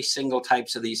every single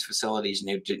types of these facilities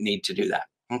need to do that.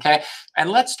 Okay, and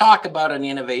let's talk about an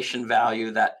innovation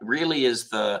value that really is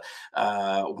the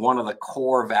one of the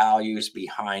core values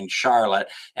behind Charlotte,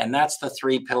 and that's the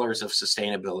 3 pillars of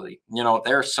sustainability.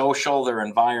 They're social, they're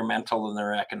environmental, and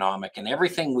they're economic, and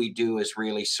everything we do is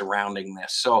really surrounding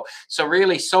this. So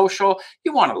really social,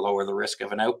 you want to lower the risk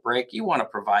of an outbreak, you want to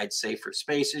provide safer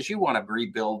spaces, you want to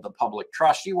rebuild the public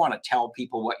trust, you want to tell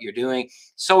people what you're doing.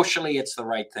 Socially, it's the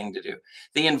right thing to do.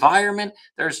 The environment,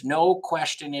 there's no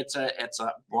question, it's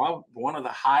one of the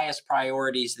highest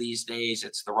priorities these days.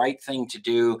 It's the right thing to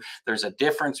do. There's a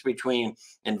difference between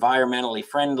environmentally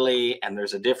friendly, and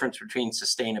there's a difference between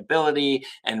sustainability,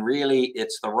 and really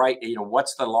it's the right,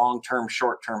 what's the long-term,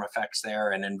 short-term effects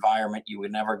there. And environment, you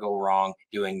would never go wrong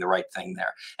doing the right thing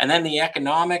there. And then the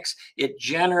economics, it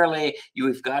generally,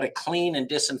 you've got to clean and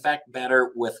disinfect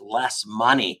better with less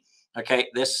money. Okay,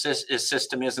 this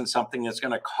system isn't something that's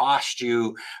going to cost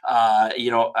you,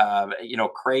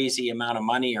 crazy amount of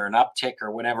money or an uptick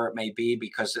or whatever it may be,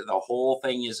 because the whole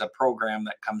thing is a program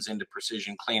that comes into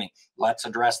precision cleaning. Let's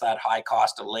address that high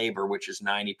cost of labor, which is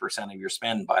 90% of your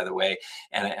spend, by the way,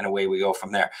 and away we go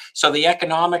from there. So the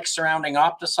economics surrounding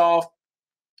OptiSolve,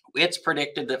 it's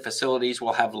predicted that facilities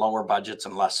will have lower budgets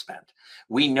and less spent.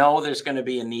 We know there's going to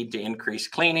be a need to increase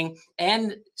cleaning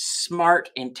and smart,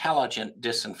 intelligent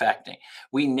disinfecting.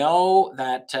 We know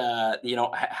that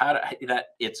that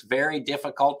it's very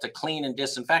difficult to clean and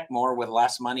disinfect more with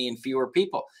less money and fewer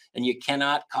people, and you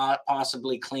cannot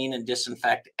possibly clean and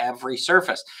disinfect every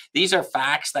surface. These are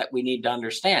facts that we need to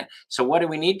understand. So what do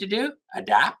we need to do?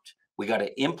 Adapt. We got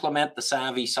to implement the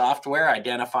savvy software,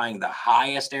 identifying the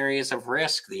highest areas of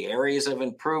risk, the areas of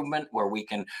improvement where we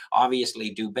can obviously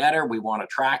do better. We want to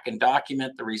track and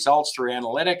document the results through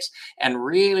analytics and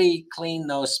really clean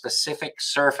those specific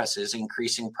surfaces,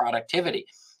 increasing productivity.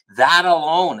 That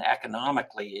alone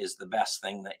economically is the best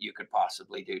thing that you could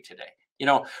possibly do today.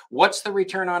 What's the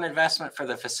return on investment for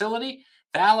the facility?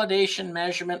 Validation,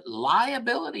 measurement,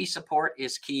 liability support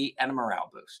is key, and a morale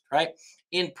boost, right?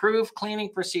 Improved cleaning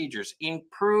procedures,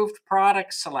 improved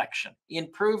product selection,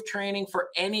 improved training for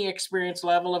any experience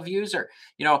level of user.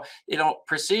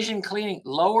 Precision cleaning,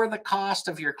 lower the cost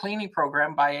of your cleaning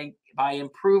program by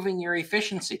improving your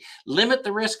efficiency, limit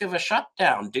the risk of a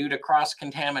shutdown due to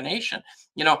cross-contamination.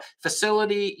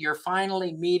 Facility, you're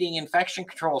finally meeting infection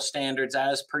control standards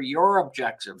as per your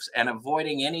objectives and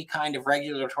avoiding any kind of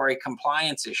regulatory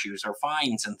compliance issues or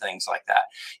fines and things like that.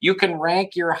 You can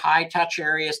rank your high touch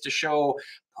areas to show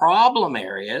problem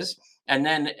areas, and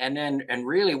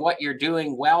really what you're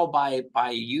doing well by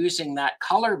using that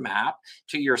color map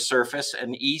to your surface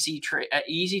and easy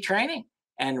training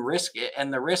and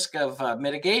the risk of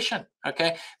mitigation.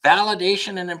 Okay,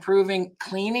 validation and improving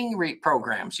cleaning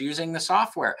programs using the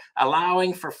software,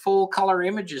 allowing for full color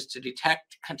images to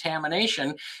detect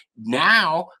contamination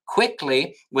now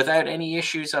quickly without any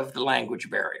issues of the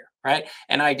language barrier. Right,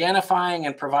 and identifying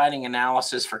and providing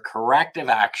analysis for corrective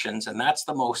actions, and that's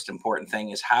the most important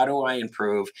thing, is how do I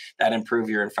improve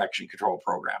your infection control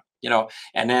program,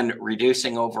 and then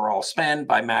reducing overall spend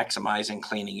by maximizing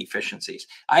cleaning efficiencies.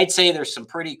 I'd say there's some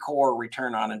pretty core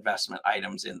return on investment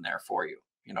items in there for you,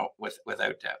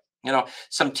 without doubt.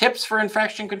 Some tips for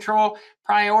infection control: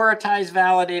 prioritize,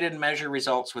 validate, and measure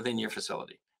results within your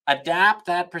facility. Adapt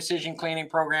that precision cleaning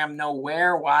program, know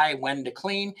where, why, when to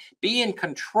clean. Be in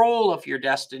control of your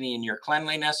destiny and your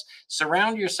cleanliness.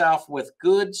 Surround yourself with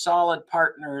good, solid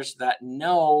partners that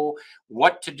know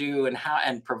what to do and how,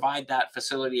 and provide that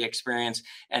facility experience.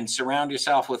 And surround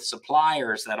yourself with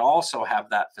suppliers that also have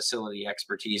that facility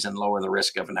expertise and lower the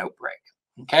risk of an outbreak.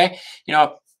 Okay.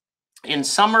 In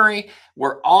summary,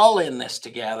 we're all in this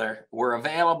together. We're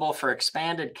available for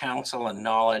expanded counsel and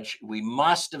knowledge. We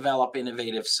must develop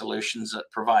innovative solutions that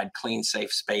provide clean,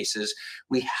 safe spaces.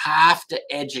 We have to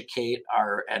educate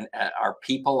our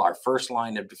people, our first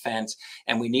line of defense,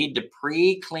 and we need to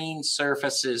pre-clean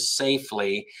surfaces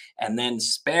safely, and then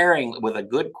sparingly, with a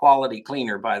good quality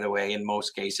cleaner, by the way, in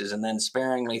most cases, and then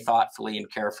sparingly, thoughtfully,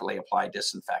 and carefully apply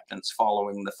disinfectants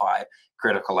following the 5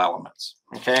 critical elements.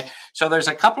 Okay, so there's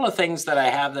a couple of things that I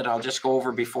have that I'll just go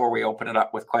over before we open it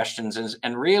up with questions.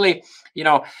 And really,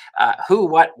 who,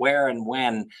 what, where, and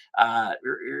when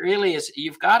really is,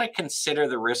 you've got to consider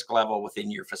the risk level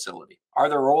within your facility. Are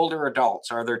there older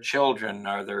adults? Are there children?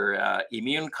 Are there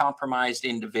immune compromised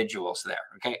individuals there?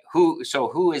 Okay,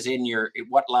 who is in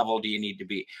what level do you need to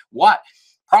be?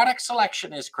 Product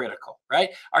selection is critical,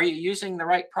 right? Are you using the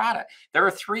right product? There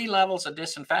are 3 levels of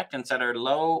disinfectants that are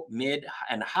low, mid,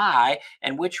 and high,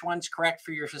 and which one's correct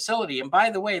for your facility. And by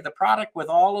the way, the product with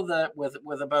all of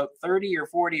with about 30 or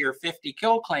 40 or 50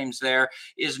 kill claims there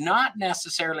is not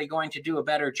necessarily going to do a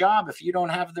better job if you don't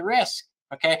have the risk.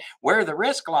 Okay, where the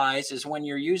risk lies is when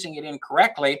you're using it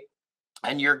incorrectly,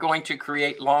 and you're going to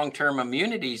create long-term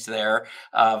immunities there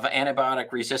of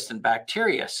antibiotic-resistant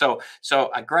bacteria. So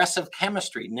aggressive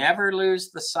chemistry. Never lose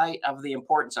the sight of the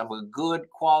importance of a good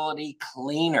quality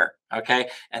cleaner, okay?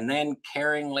 And then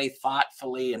caringly,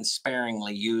 thoughtfully, and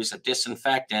sparingly use a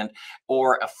disinfectant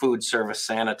or a food service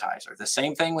sanitizer. The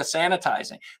same thing with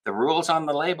sanitizing. The rules on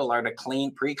the label are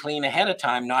to pre-clean ahead of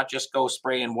time, not just go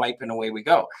spray and wipe and away we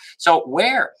go. So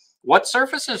what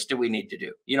surfaces do we need to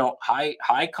do?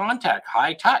 High contact,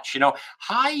 high touch,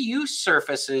 high use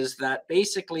surfaces that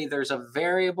basically there's a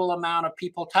variable amount of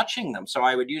people touching them. So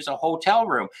I would use a hotel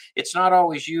room. It's not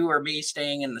always you or me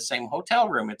staying in the same hotel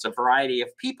room. It's a variety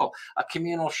of people, a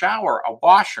communal shower, a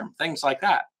washroom, things like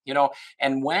that,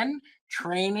 and when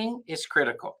training is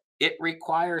critical. It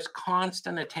requires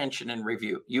constant attention and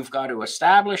review. You've got to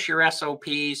establish your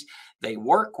SOPs. They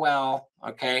work well,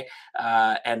 okay,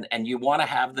 and you want to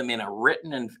have them in a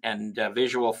written and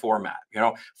visual format.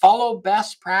 Follow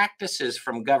best practices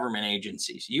from government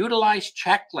agencies. Utilize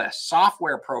checklists,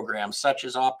 software programs such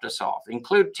as OptiSolve.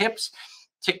 Include tips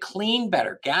to clean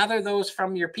better. Gather those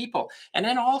from your people. And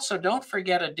then also don't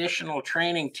forget additional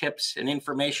training tips and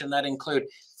information that include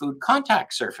food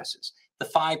contact surfaces, the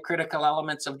 5 critical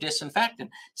elements of disinfectant,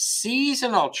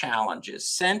 seasonal challenges,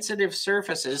 sensitive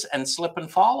surfaces, and slip and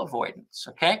fall avoidance.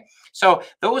 Okay, so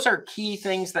those are key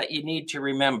things that you need to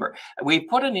remember. We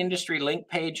put an industry link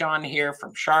page on here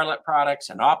from Charlotte Products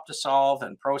and OptiSolve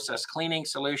and Process Cleaning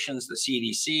Solutions, the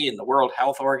CDC and the World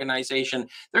Health Organization.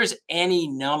 There's any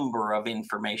number of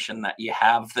information that you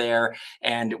have there.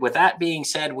 And with that being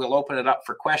said, we'll open it up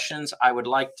for questions. I would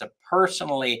like to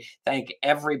personally thank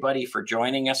everybody for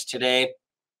joining us today.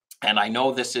 And I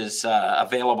know this is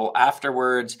available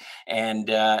afterwards, and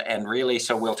really,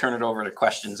 so we'll turn it over to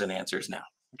questions and answers now.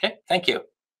 Okay, thank you.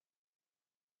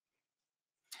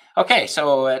 Okay,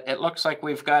 so it looks like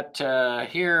we've got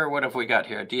here, what have we got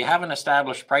here? Do you have an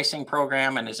established pricing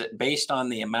program, and is it based on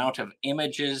the amount of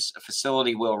images a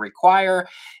facility will require?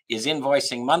 Is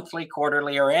invoicing monthly,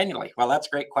 quarterly, or annually? Well, that's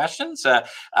great questions.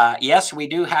 Yes, we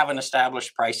do have an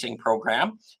established pricing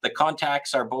program. The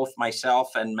contacts are both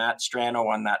myself and Matt Strano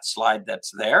on that slide that's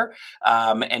there.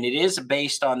 And it is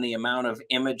based on the amount of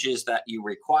images that you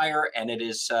require. And it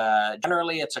is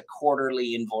generally, it's a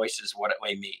quarterly invoice is what it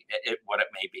may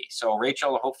be. So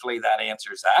Rachel, hopefully that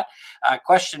answers that.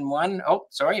 Question 1, oh,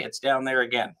 sorry, it's down there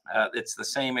again. It's the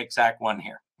same exact one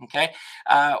here. Okay.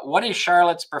 What is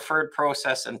Charlotte's preferred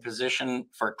process and position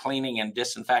for cleaning and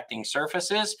disinfecting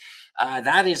surfaces?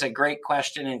 That is a great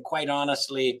question. And quite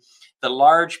honestly, the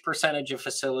large percentage of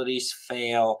facilities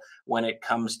fail when it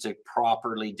comes to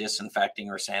properly disinfecting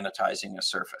or sanitizing a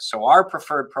surface. So our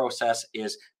preferred process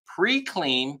is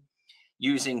pre-clean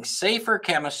using safer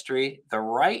chemistry, the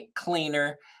right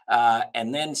cleaner,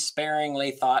 and then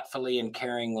sparingly, thoughtfully, and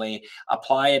caringly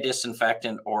apply a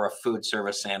disinfectant or a food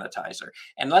service sanitizer.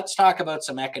 And let's talk about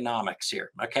some economics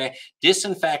here, okay?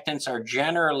 Disinfectants are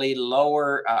generally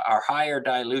lower, are higher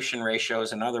dilution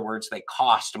ratios. In other words, they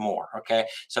cost more, okay?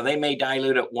 So they may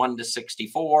dilute at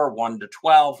 1:64,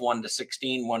 1:12,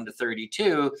 1:16,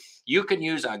 1:32. You can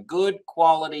use a good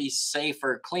quality,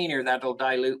 safer cleaner that'll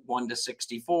dilute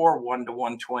 1:64,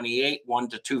 1:128,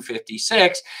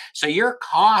 1:256. So your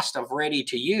cost of ready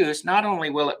to use, not only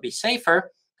will it be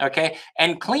safer, okay,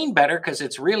 and clean better because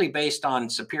it's really based on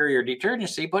superior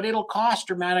detergency, but it'll cost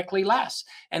dramatically less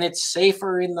and it's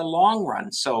safer in the long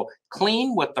run. So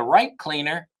clean with the right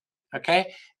cleaner,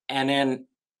 okay, and then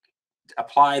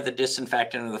apply the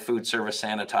disinfectant or the food service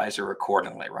sanitizer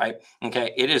accordingly, right?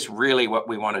 Okay, it is really what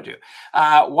we want to do.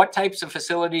 What types of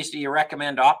facilities do you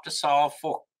recommend OptiSolve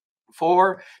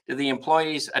for? Do the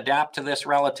employees adapt to this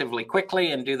relatively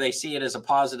quickly, and do they see it as a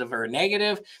positive or a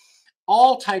negative?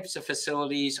 All types of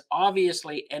facilities,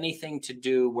 obviously anything to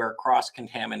do where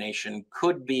cross-contamination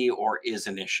could be or is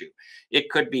an issue. It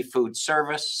could be food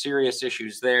service, serious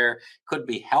issues there, could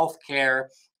be healthcare,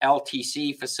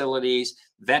 LTC facilities,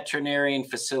 veterinarian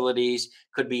facilities,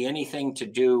 could be anything to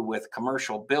do with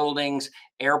commercial buildings,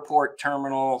 airport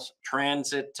terminals,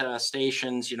 transit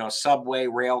stations, subway,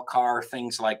 rail car,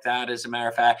 things like that, as a matter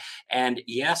of fact. And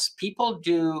yes, people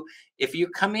do, if you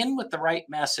come in with the right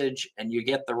message and you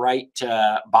get the right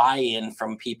buy-in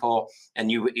from people and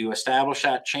you establish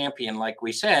that champion, like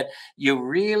we said, you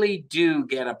really do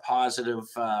get a positive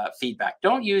feedback.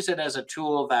 Don't use it as a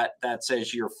tool that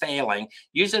says you're failing.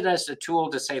 Use it as a tool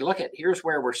to say, look, here's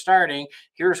where we're starting,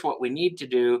 here's what we need to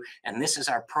do, and this is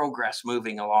our progress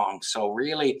moving along. So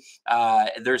really,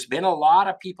 there's been a lot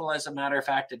of people, as a matter of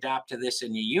fact, adapt to this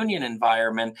in the union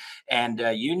environment, and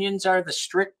unions are the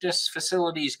strictest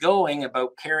facilities going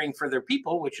about caring for their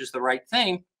people, which is the right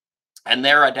thing. And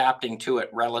they're adapting to it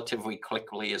relatively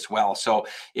quickly as well. So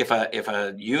if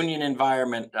a union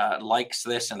environment likes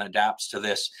this and adapts to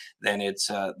this, then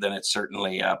it's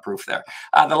certainly proof there.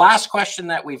 The last question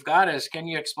that we've got is, can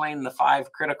you explain the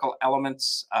 5 critical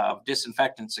elements of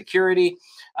disinfectant security?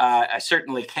 I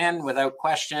certainly can, without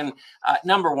question.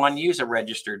 Number 1, use a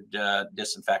registered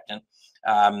disinfectant.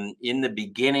 In the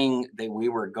beginning, we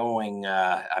were going,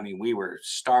 we were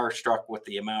starstruck with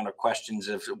the amount of questions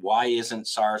of why isn't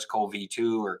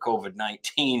SARS-CoV-2 or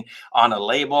COVID-19 on a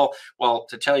label? Well,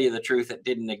 to tell you the truth, it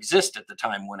didn't exist at the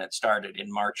time when it started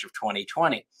in March of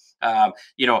 2020. And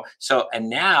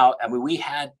now, we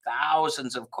had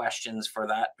thousands of questions for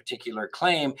that particular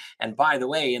claim. And by the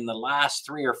way, in the last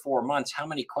 3 or 4 months, how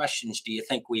many questions do you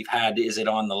think we've had? Is it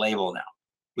on the label now?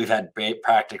 We've had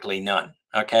practically none.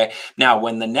 Okay. Now,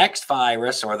 when the next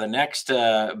virus or the next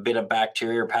bit of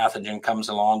bacteria or pathogen comes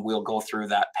along, we'll go through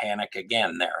that panic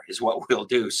again. There is what we'll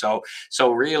do. So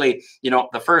really,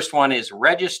 the first one is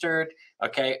registered.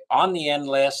 Okay, on the N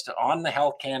list, on the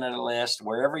Health Canada list,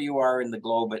 wherever you are in the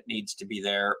globe, it needs to be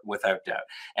there without doubt.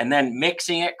 And then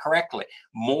mixing it correctly.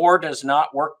 More does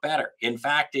not work better. In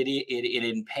fact, it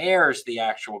impairs the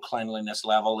actual cleanliness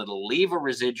level. It'll leave a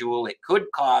residual. It could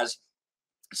cause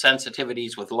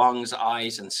sensitivities with lungs,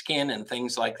 eyes, and skin and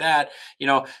things like that.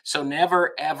 So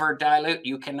never ever dilute.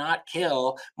 You cannot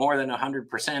kill more than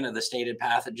 100% of the stated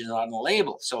pathogens on the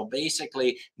label. So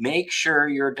basically, make sure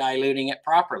you're diluting it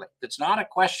properly. It's not a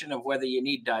question of whether you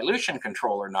need dilution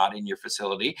control or not in your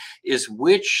facility, is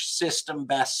which system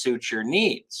best suits your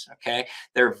needs. Okay,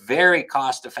 they're very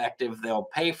cost effective. They'll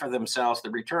pay for themselves. The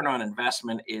return on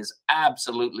investment is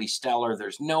absolutely stellar.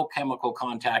 There's no chemical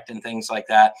contact and things like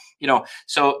that.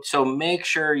 So make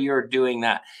sure you're doing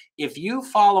that. If you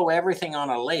follow everything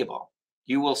on a label,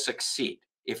 you will succeed.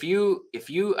 If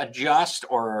you adjust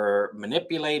or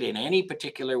manipulate in any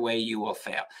particular way, you will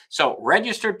fail. So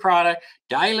registered product,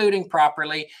 diluting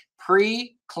properly,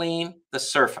 pre-clean the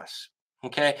surface.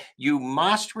 Okay, you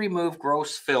must remove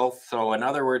gross filth. So in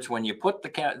other words, when you put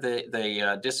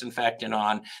the disinfectant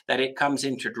on, that it comes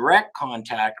into direct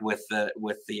contact with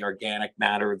the organic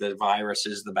matter, the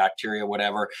viruses, the bacteria,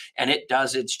 whatever, and it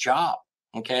does its job.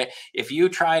 Okay, if you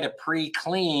try to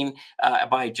pre-clean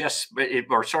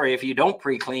if you don't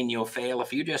pre-clean, you'll fail.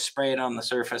 If you just spray it on the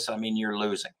surface, I mean, you're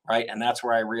losing, right? And that's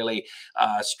where I really,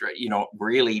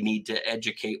 really need to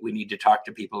educate. We need to talk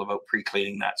to people about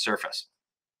pre-cleaning that surface.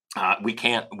 We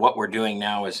can't, what we're doing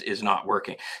now is not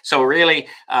working. So really,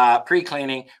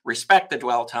 pre-cleaning, respect the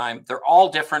dwell time. They're all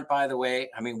different, by the way.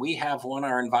 I mean, we have one,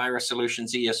 our Envirus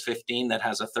Solutions ES15, that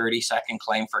has a 30-second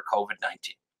claim for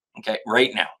COVID-19. Okay,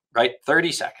 right now, right?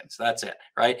 30 seconds, that's it,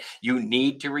 right? You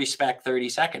need to respect 30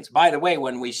 seconds. By the way,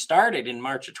 when we started in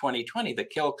March of 2020, the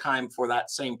kill time for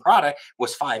that same product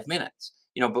was 5 minutes.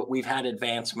 But we've had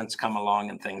advancements come along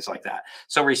and things like that.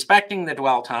 So respecting the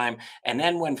dwell time. And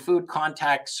then when food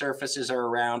contact surfaces are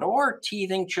around, or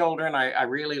teething children, I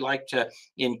really like to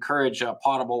encourage a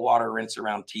potable water rinse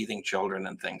around teething children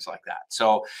and things like that.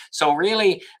 So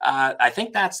really, I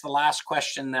think that's the last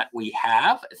question that we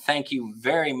have. Thank you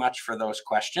very much for those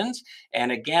questions.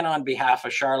 And again, on behalf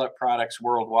of Charlotte Products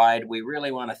Worldwide, we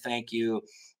really want to thank you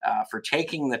for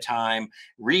taking the time.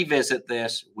 Revisit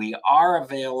this. We are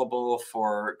available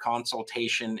for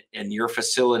consultation in your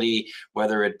facility,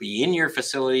 whether it be in your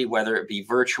facility, whether it be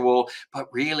virtual, but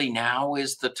really now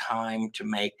is the time to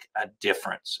make a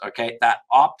difference. Okay, that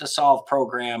OptiSolve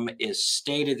program is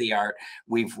state of the art.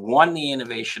 We've won the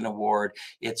innovation award.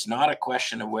 It's not a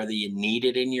question of whether you need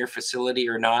it in your facility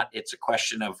or not. It's a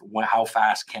question of how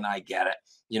fast can I get it?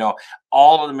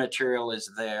 All of the material is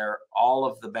there, all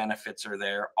of the benefits are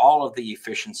there, all of the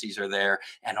efficiencies are there,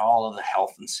 and all of the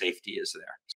health and safety is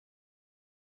there.